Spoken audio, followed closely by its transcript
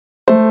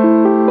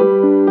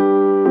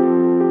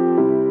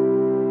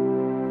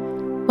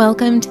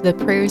Welcome to the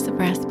Prayers of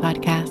Rest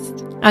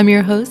podcast. I'm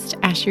your host,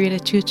 Ashrita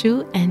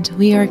Chuchu, and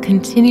we are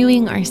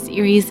continuing our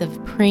series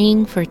of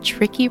praying for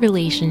tricky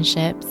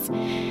relationships.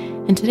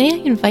 And today I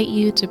invite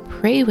you to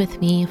pray with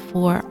me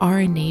for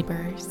our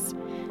neighbors.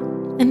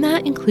 And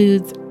that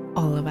includes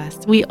all of us.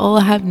 We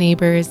all have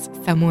neighbors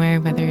somewhere,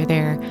 whether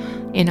they're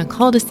in a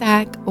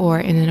cul-de-sac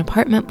or in an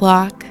apartment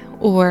block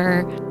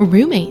or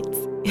roommates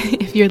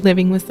if you're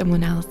living with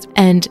someone else.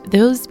 And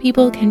those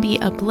people can be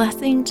a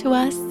blessing to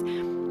us.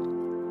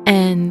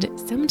 And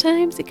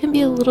sometimes it can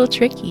be a little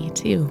tricky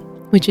too,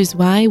 which is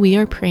why we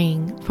are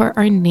praying for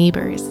our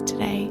neighbors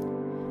today.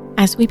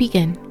 As we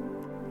begin,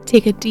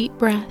 take a deep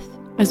breath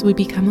as we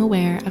become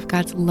aware of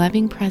God's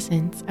loving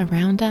presence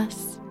around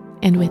us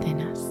and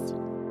within us.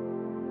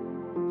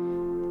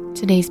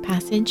 Today's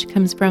passage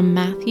comes from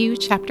Matthew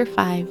chapter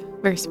 5,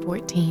 verse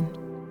 14.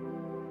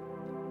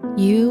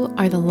 You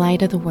are the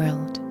light of the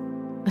world.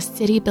 A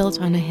city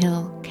built on a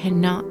hill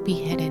cannot be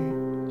hidden.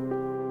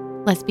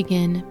 Let's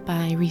begin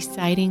by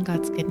reciting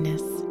God's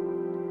goodness,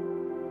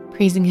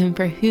 praising Him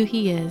for who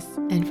He is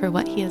and for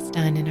what He has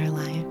done in our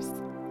lives.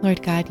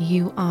 Lord God,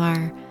 You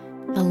are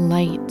the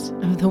light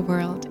of the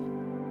world.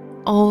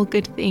 All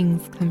good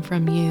things come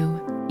from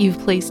You. You've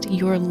placed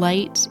Your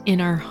light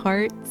in our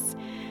hearts,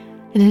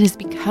 and it is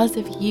because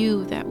of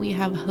You that we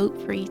have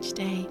hope for each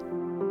day.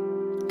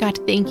 God,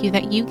 thank You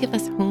that You give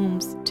us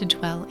homes to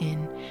dwell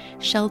in,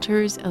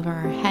 shelters over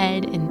our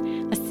head,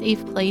 and a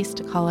safe place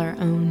to call our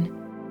own.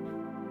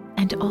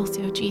 And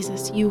also,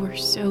 Jesus, You are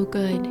so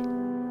good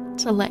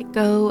to let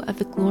go of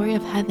the glory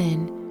of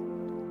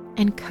heaven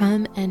and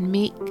come and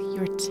make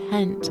Your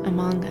tent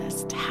among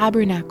us,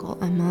 tabernacle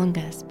among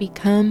us,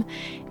 become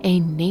a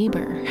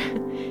neighbor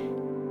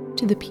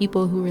to the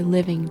people who are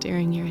living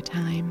during Your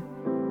time.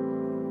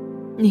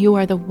 You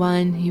are the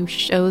one who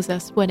shows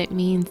us what it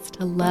means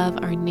to love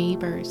our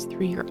neighbors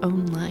through Your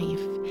own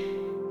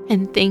life.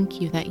 And thank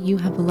You that You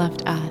have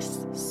loved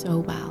us so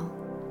well.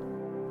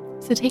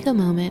 So take a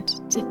moment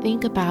to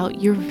think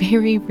about your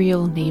very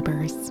real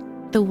neighbors,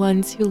 the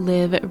ones who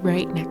live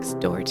right next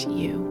door to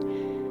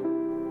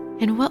you.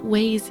 In what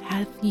ways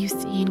have you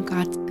seen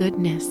God's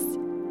goodness,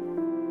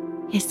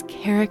 His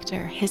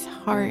character, His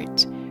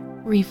heart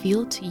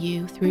revealed to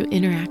you through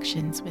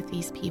interactions with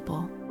these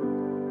people?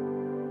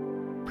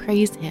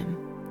 Praise Him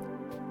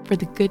for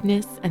the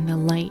goodness and the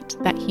light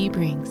that He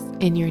brings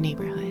in your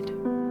neighborhood.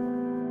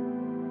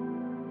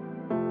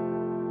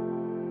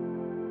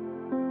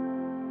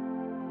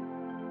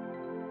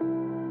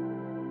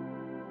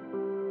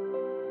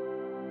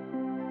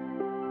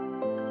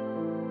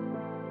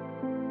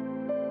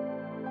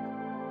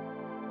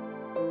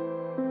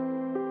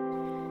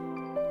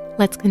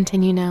 Let's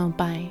continue now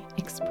by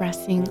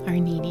expressing our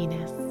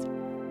neediness.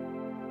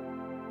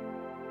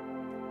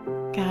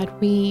 God,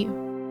 we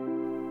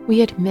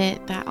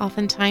admit that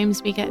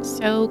oftentimes we get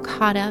so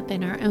caught up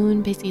in our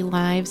own busy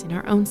lives and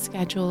our own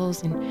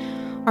schedules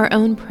and our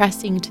own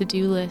pressing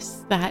to-do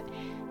lists that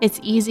it's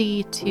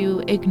easy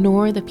to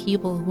ignore the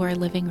people who are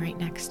living right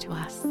next to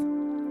us.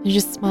 And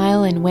just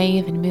smile and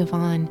wave and move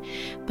on.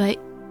 But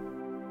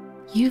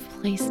You've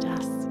placed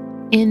us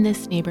in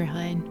this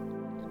neighborhood,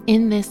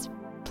 in this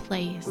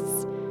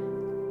place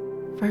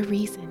for a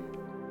reason,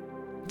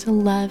 to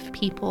love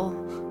people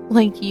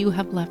like You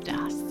have loved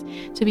us,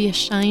 to be a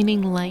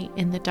shining light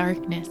in the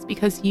darkness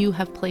because You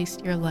have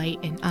placed Your light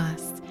in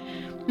us.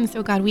 And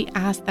so God, we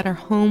ask that our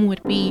home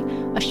would be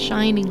a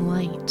shining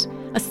light,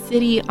 a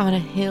city on a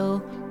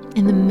hill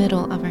in the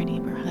middle of our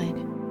neighborhood.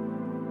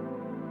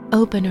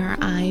 Open our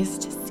eyes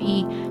to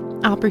see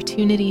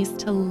opportunities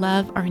to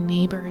love our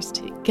neighbors,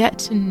 to get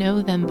to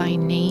know them by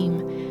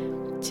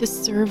name, to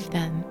serve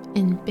them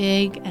in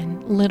big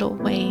and little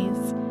ways,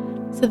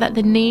 so that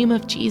the name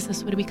of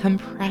Jesus would become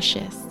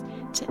precious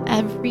to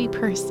every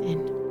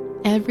person,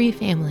 every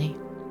family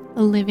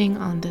living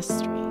on this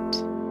street.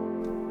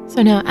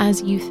 So now,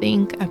 as you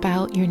think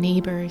about your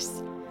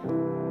neighbors,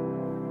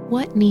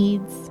 what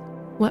needs,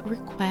 what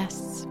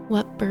requests,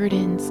 what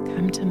burdens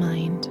come to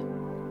mind?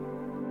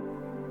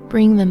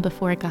 Bring them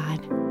before God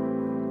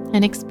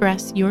and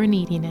express your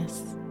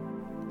neediness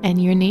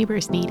and your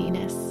neighbor's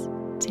neediness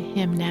to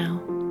Him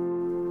now.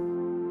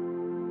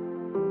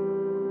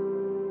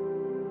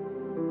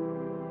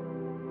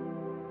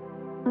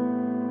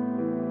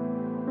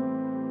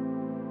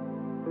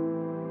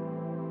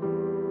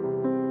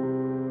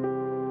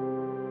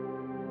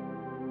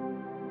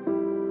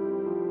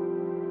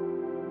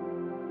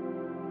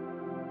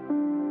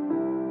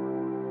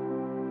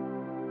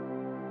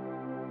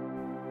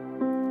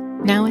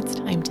 Now it's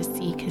time to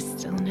seek His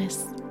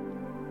stillness.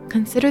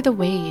 Consider the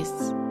ways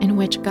in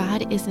which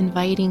God is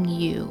inviting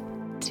you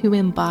to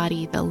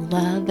embody the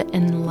love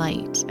and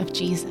light of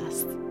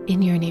Jesus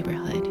in your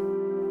neighborhood.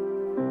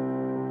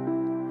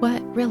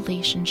 What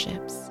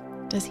relationships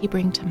does He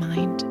bring to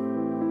mind?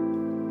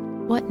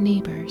 What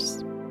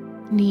neighbors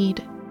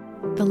need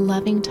the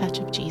loving touch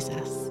of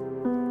Jesus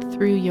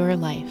through your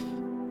life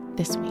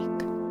this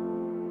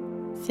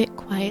week? Sit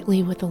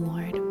quietly with the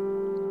Lord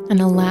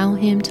and allow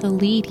Him to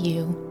lead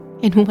you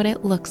in what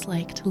it looks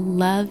like to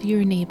love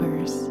your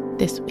neighbors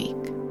this week.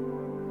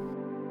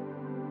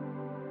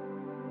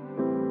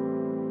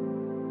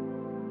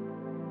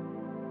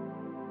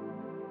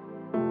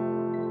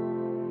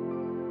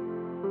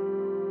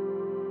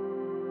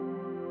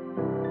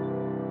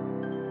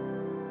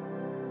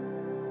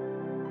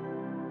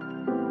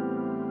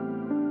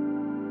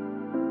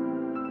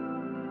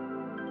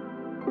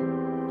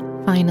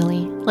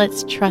 Finally,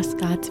 let's trust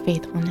God's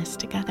faithfulness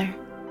together.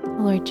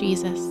 Lord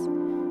Jesus,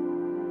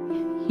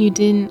 you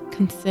didn't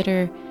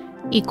consider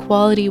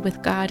equality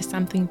with God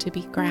something to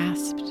be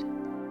grasped.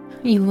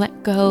 You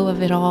let go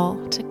of it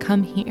all to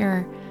come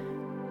here,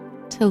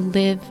 to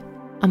live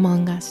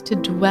among us, to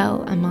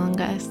dwell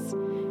among us.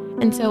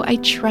 And so I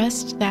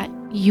trust that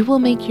you will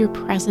make your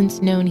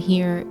presence known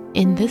here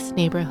in this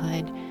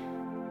neighborhood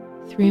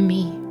through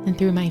me and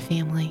through my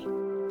family.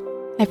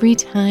 Every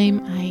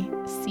time I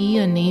see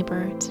a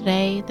neighbor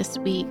today, this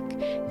week,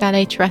 God,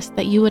 I trust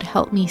that you would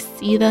help me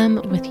see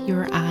them with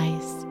your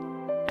eyes.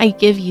 I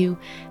give you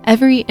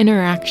every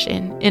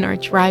interaction in our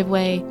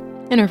driveway,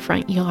 in our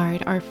front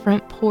yard, our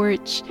front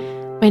porch,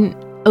 when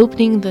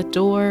opening the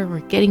door or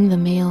getting the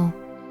mail.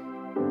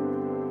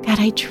 God,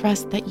 I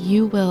trust that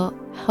you will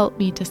help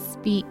me to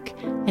speak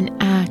and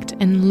act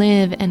and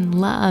live and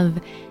love,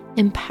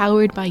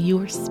 empowered by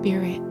your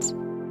Spirit,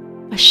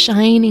 a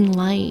shining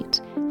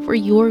light for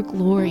your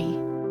glory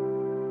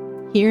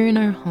here in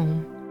our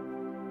home,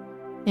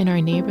 in our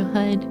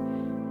neighborhood,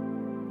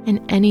 and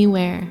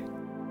anywhere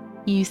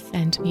you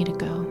send me to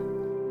go.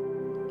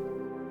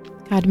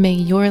 God, may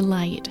your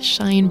light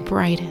shine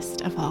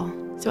brightest of all.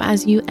 So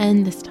as you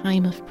end this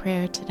time of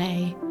prayer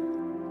today,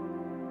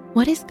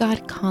 what is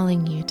God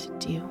calling you to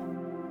do?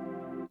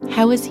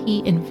 How is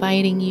he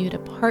inviting you to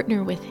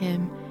partner with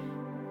him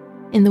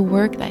in the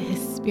work that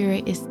his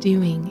Spirit is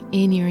doing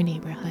in your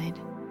neighborhood?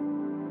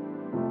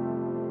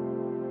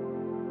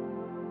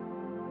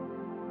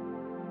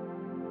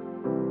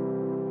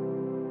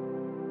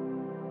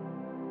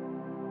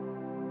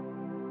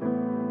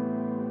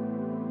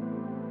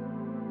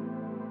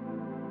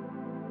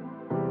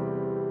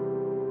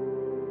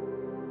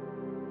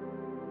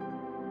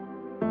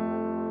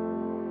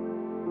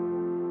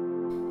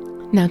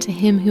 Now to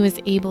him who is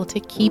able to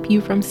keep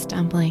you from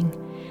stumbling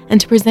and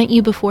to present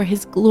you before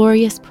his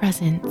glorious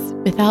presence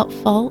without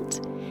fault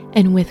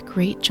and with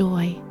great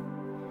joy,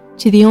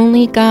 to the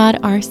only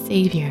God our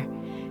Savior,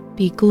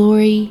 be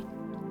glory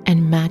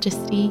and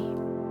majesty,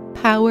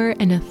 power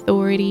and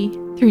authority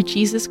through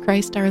Jesus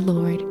Christ our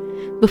Lord,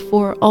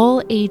 before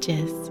all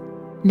ages,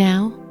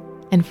 now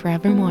and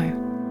forevermore.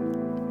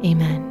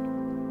 Amen.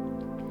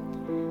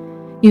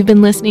 You've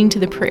been listening to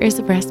the Prayers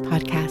of Rest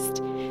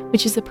podcast,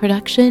 which is a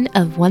production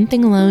of One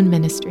Thing Alone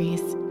Ministries,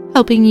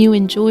 helping you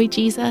enjoy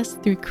Jesus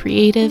through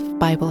creative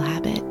Bible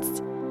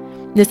habits.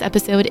 This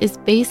episode is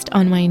based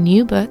on my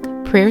new book,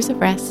 Prayers of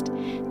Rest,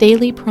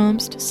 Daily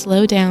Prompts to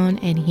Slow Down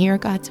and Hear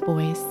God's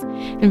Voice.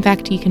 In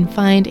fact, you can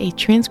find a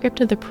transcript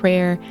of the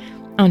prayer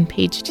on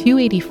page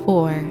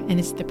 284, and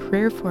it's the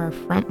prayer for our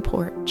front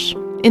porch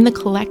in the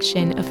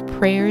collection of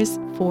prayers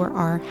for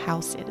our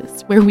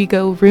houses, where we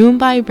go room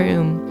by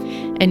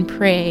room and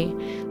pray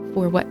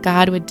for what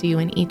God would do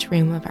in each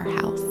room of our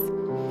house.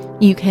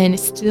 You can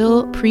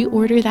still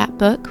pre-order that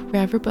book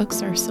wherever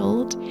books are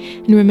sold.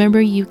 And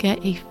remember, you get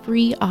a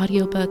free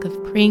audiobook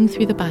of Praying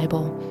Through the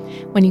Bible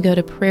when you go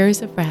to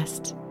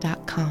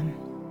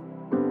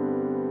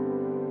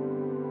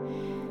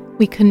prayersofrest.com.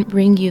 We couldn't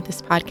bring you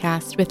this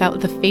podcast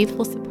without the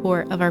faithful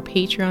support of our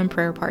Patreon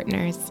prayer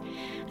partners.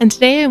 And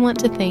today I want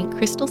to thank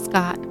Crystal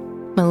Scott,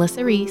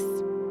 Melissa Reese,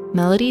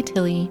 Melody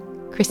Tilley,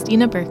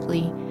 Christina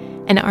Berkeley,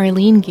 and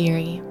Arlene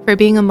Geary for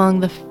being among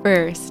the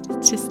first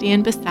to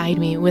stand beside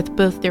me with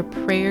both their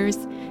prayers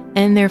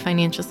and their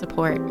financial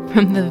support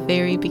from the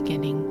very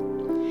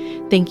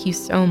beginning. Thank you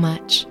so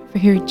much for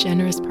your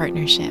generous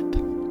partnership.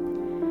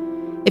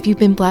 If you've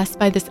been blessed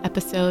by this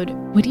episode,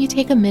 would you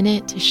take a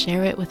minute to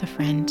share it with a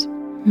friend?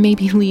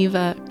 Maybe leave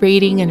a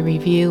rating and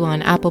review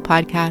on Apple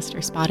Podcasts or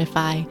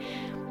Spotify.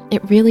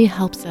 It really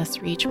helps us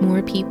reach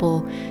more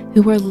people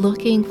who are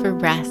looking for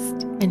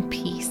rest and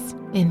peace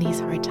in these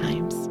hard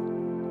times.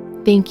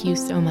 Thank you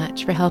so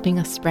much for helping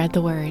us spread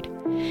the word.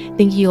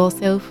 Thank you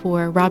also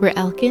for Robert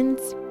Elkins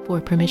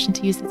for permission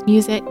to use his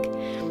music,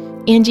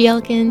 Angie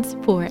Elkins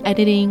for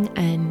editing,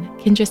 and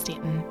Kendra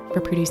Stanton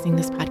for producing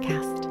this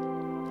podcast.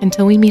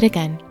 Until we meet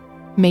again,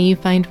 may you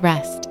find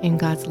rest in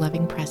God's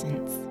loving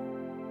presence.